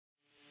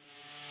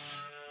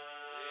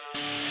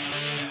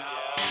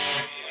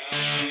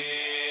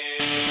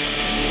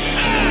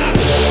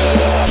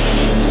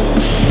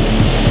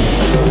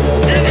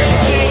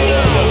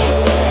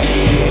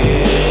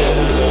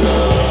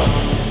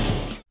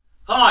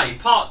Right,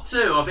 part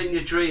 2 of In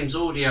Your Dreams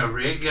audio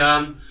rig.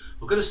 We're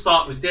going to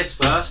start with this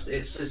first.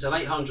 It's an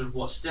 800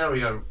 watt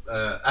stereo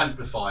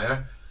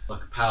amplifier,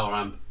 like a power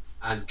amp,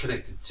 and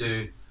connected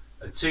to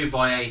a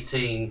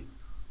 2x18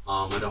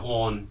 with a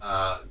horn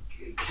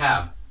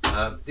cab.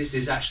 This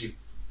is actually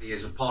a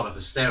part of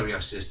a stereo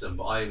system,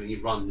 but I only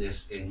run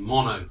this in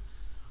mono.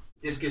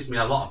 This gives me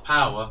a lot of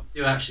power.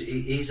 It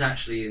is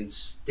actually in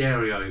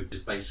stereo,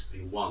 it's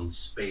basically one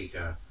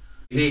speaker.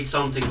 You need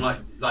something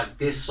like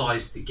this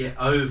size to get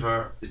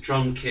over the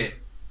drum kit,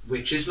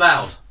 which is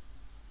loud.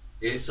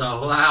 It's a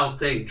loud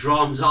thing.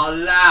 Drums are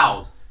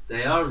loud.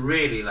 They are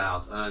really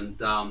loud,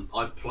 and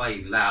I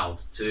play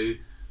loud too.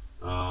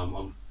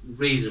 I'm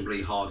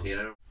reasonably hard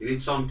hitter. You need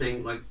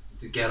something like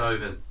to get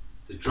over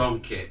the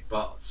drum kit.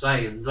 But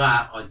saying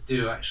that, I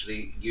do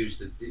actually use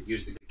the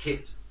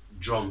kit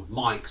drum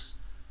mics,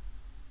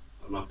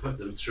 and I put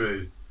them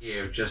through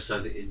here just so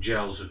that it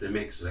gels with the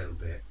mix a little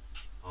bit.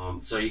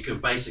 So you can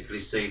basically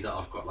see that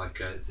I've got like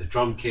the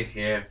drum kit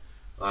here,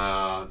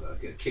 a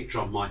kick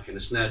drum mic and a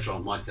snare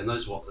drum mic, and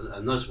those what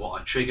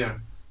I trigger.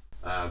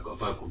 I've got a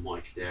vocal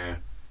mic there,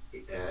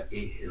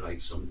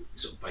 like some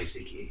sort of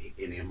basic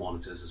in-ear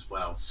monitors as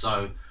well,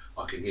 so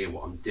I can hear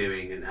what I'm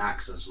doing, and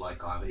acts as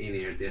like I have an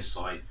in-ear this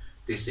side,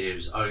 this ear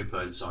is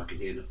open, so I can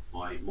hear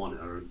my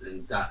monitor,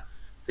 and that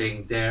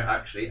thing there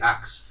actually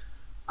acts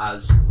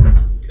as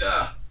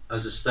a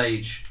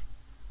stage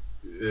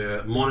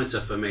monitor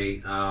for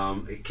me.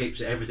 It keeps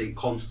everything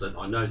constant.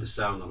 I know the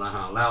sound, I know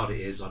how loud it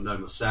is, I know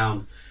my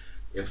sound.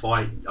 If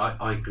I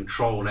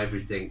control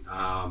everything,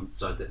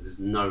 so that there's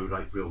no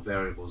like real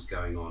variables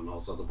going on,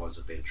 else otherwise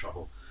I'd be in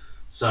trouble.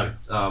 So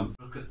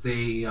look at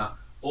the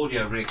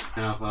audio rig. I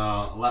have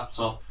a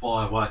laptop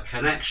firewire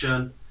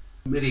connection,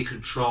 MIDI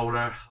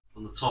controller.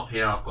 On the top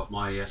here I've got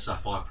my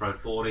Sapphire Pro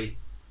 40,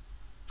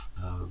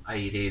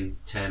 8 in,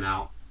 10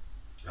 out,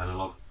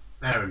 analog,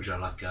 Behringer,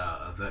 like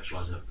a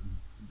virtualizer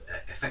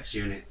effects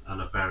unit,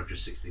 and a Behringer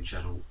 16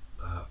 channel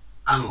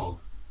analog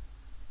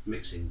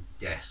mixing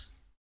desk.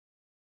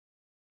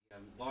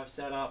 Live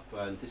setup,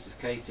 and this is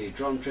KT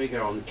drum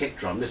trigger on the kick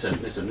drum. Listen.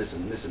 Let's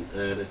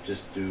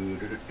just do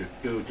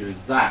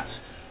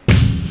that.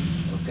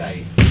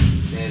 Okay,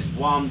 there's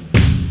one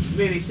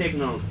MIDI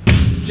signal,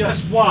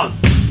 just one.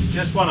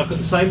 I've got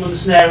the same on the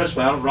snare as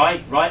well.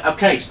 Right.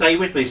 Okay, stay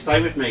with me.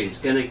 It's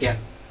gonna get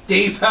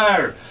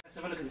deeper. Let's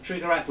have a look at the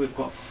trigger rack. We've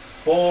got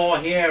 4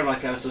 here,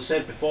 like as I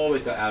said before.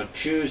 We've got our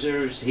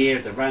choosers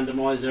here, the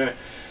randomizer,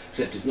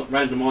 except it's not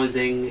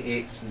randomizing,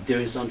 it's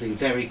doing something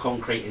very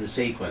concrete in a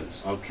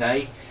sequence.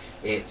 Okay,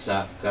 it's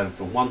going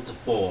from 1 to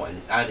 4, and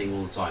it's adding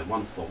all the time,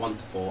 1 to 4, 1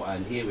 to 4,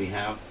 and here we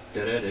have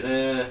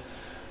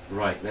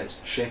right, let's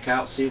check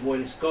out, see what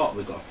it's got.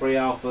 We've got 3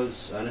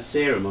 alphas and a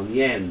serum on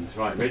the end.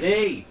 Right,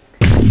 ready?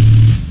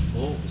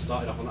 Oh, we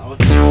started off on that one.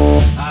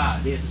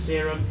 Here's the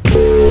serum.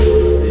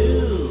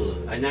 Ooh.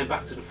 And then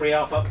back to the 3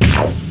 alpha.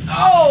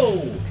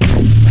 Oh!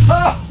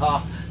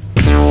 Oh!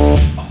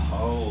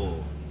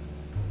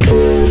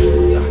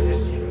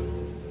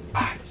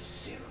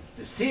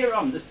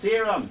 The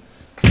serum.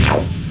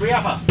 3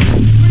 alpha.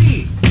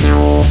 3.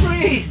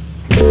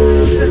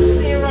 The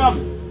serum.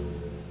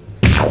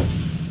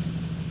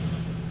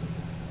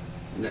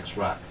 Next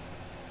rack.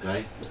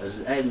 Okay. As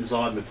an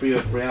enzyme with 3 or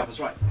 3 alphas.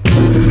 Right.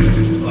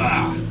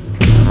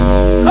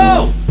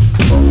 Oh!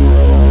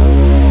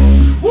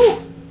 Woo!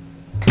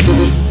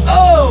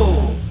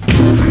 Oh!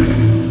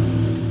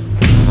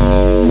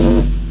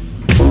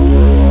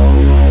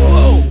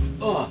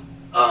 Whoa!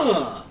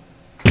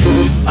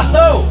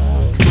 Oh!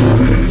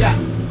 Yeah.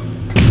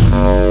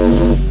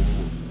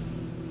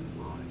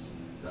 Nice.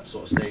 That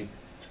sort of thing.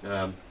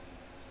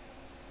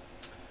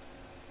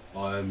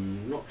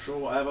 I'm not sure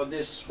what I have on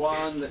this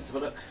one. Let's have a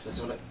look.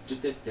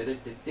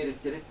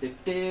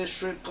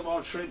 Shrimp, come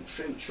on, shrimp.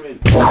 Come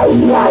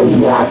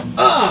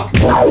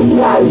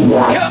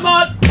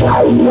on!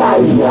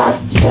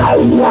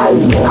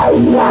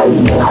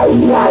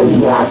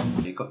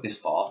 You got this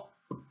far.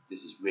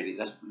 This is really,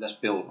 let's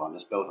build one.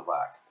 Let's build a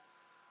rack.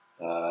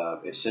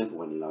 It's simple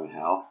when you know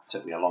how. It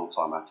took me a long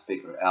time. I had to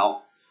figure it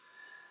out.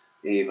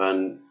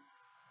 Even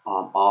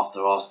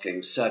after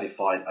asking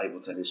certified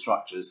Ableton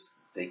instructors,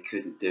 they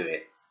couldn't do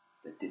it.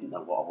 They didn't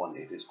know what I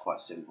wanted. It was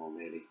quite simple,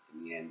 really,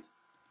 in the end.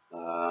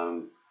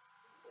 I'm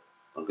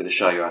going to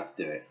show you how to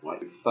do it.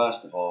 Right.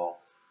 First of all,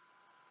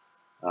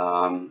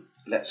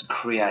 let's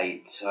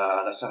create,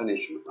 let's have an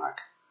instrument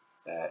rack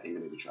in the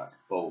MIDI track.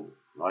 Boom,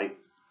 right?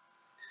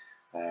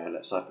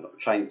 Let's open up the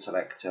chain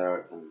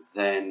selector, and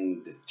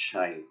then the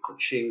chain, hide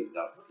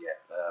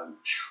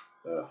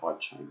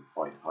chain,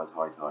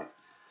 hide.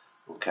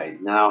 Okay,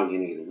 now you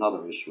need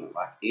another instrument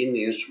rack. In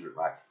the instrument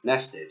rack,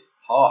 nested.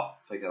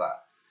 Figure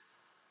that.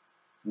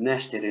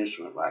 Nested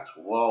instrument racks.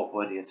 Well,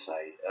 what do you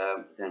say?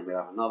 Then we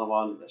have another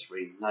one. Let's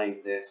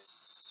rename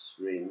this.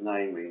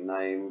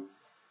 Rename.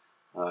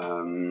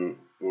 One.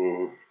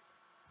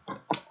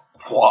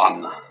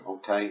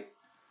 Okay.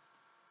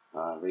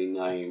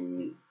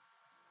 Rename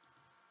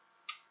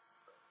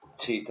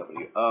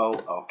TWO.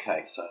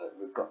 Okay, so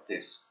we've got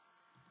this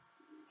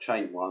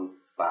chain 1,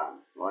 bam,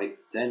 right?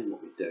 Then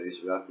what we do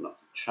is we open up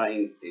the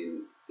chain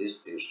in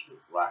this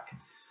instrument rack.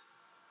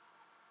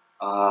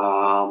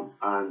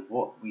 And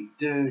what we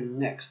do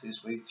next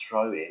is we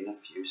throw in a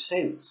few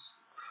synths.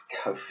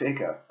 Go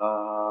figure.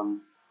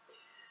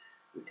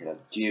 We could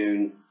have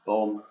Dune,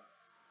 boom,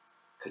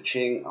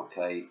 ka-ching.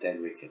 Okay,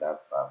 then we could have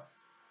a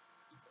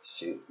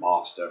synth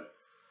master.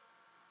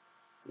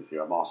 If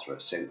you're a master at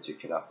synths, you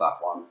could have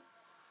that one.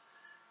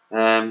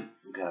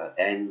 We got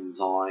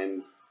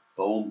enzyme,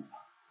 boom,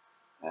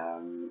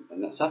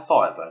 and that's a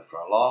Firebird for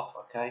a laugh.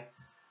 Okay,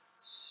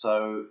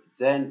 so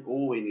then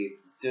all we need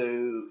to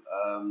do,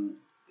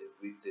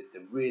 we did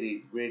the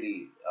really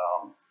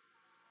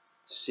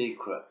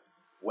secret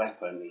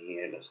weapon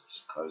here. Let's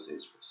just close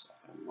these for a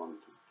second. 1,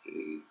 2,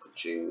 3,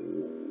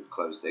 ka-ching,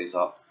 close these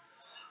up.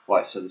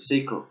 Right, so the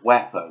secret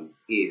weapon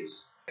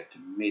is the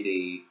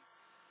MIDI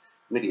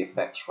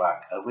effects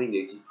rack, and we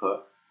need to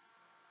put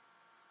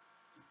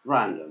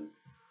random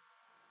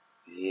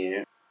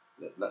here.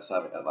 Let's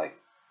have it at like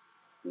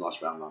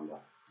nice round number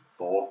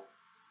 4,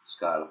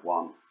 scale of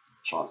 1,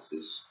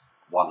 chances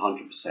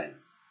 100%.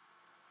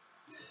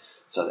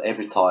 So that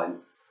every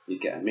time you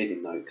get a MIDI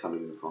note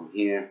coming from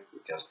here,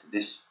 it goes to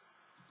this,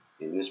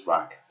 in this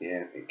rack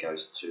here, it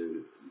goes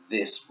to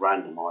this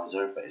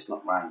randomizer, but it's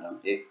not random,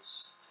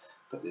 it's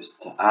put this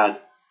to add,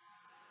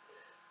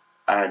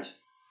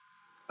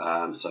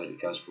 so it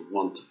goes from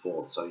 1 to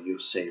 4, so you'll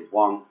see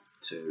 1,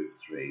 2,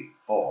 3,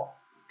 4,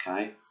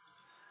 okay,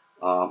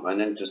 and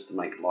then just to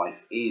make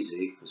life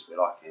easy, because we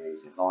like an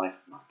easy life,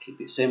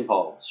 keep it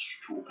simple,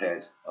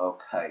 stupid.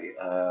 Okay,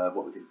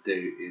 what we can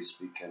do is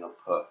we can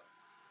put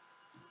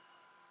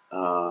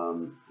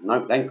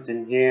note length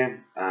in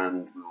here,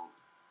 and we'll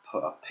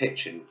put a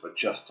pitch in for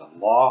just a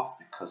laugh,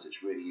 because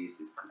it's really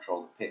easy to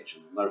control the pitch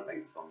and the note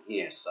length from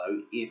here.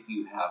 So if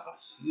you have a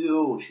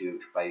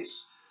huge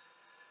bass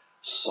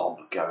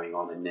sob going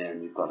on in there,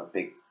 and you've got a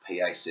big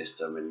PA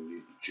system, and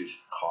you just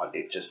can't,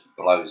 it just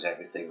blows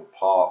everything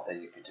apart,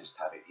 then you can just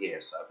have it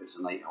here. So if it's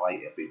an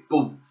 808, it'll be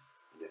boom,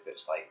 and if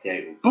it's like there,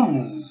 it'll be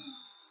boom.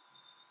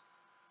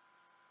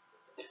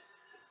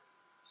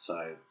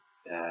 So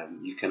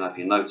you can have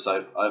your notes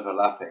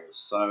overlapping.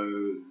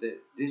 So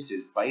this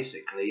is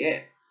basically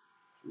it.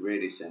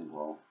 Really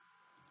simple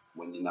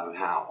when you know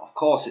how. Of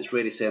course, it's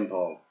really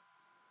simple.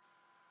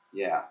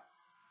 Yeah.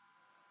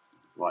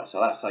 Right, so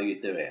that's how you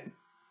do it.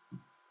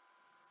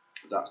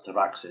 That's the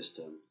rack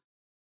system.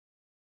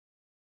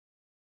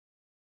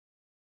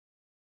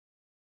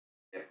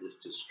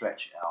 To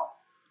stretch it out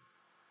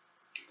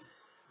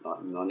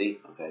like money.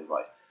 Okay,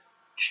 right.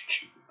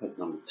 Put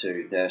number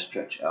 2 there,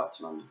 stretch it out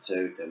to number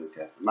 2. Then we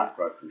go for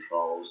macro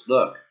controls.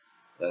 Look,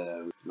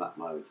 map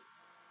mode.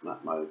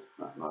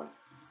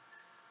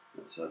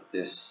 Let's add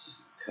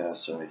this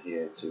cursor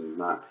here to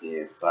map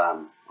here.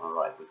 Bam.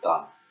 Alright, we're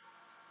done.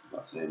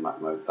 That's how you map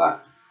mode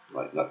that.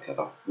 Right, look at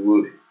that.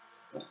 Woo.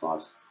 That's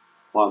nice.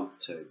 1,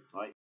 2,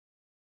 right.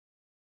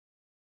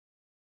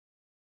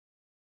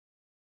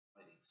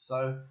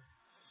 So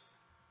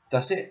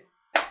that's it.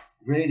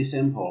 Really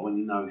simple when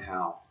you know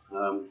how.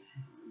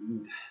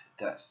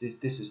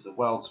 This is the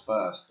world's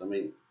first. I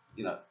mean,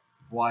 you know,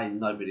 why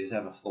nobody's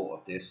ever thought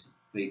of this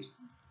beats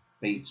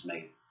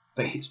me.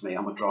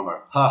 I'm a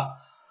drummer. Ha!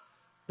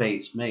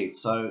 Beats me.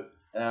 So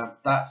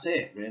that's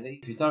it, really.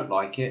 If you don't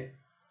like it,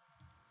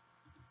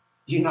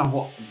 you know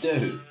what to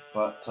do.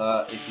 But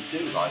if you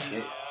do like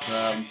it,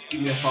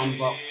 give me a thumbs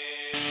up.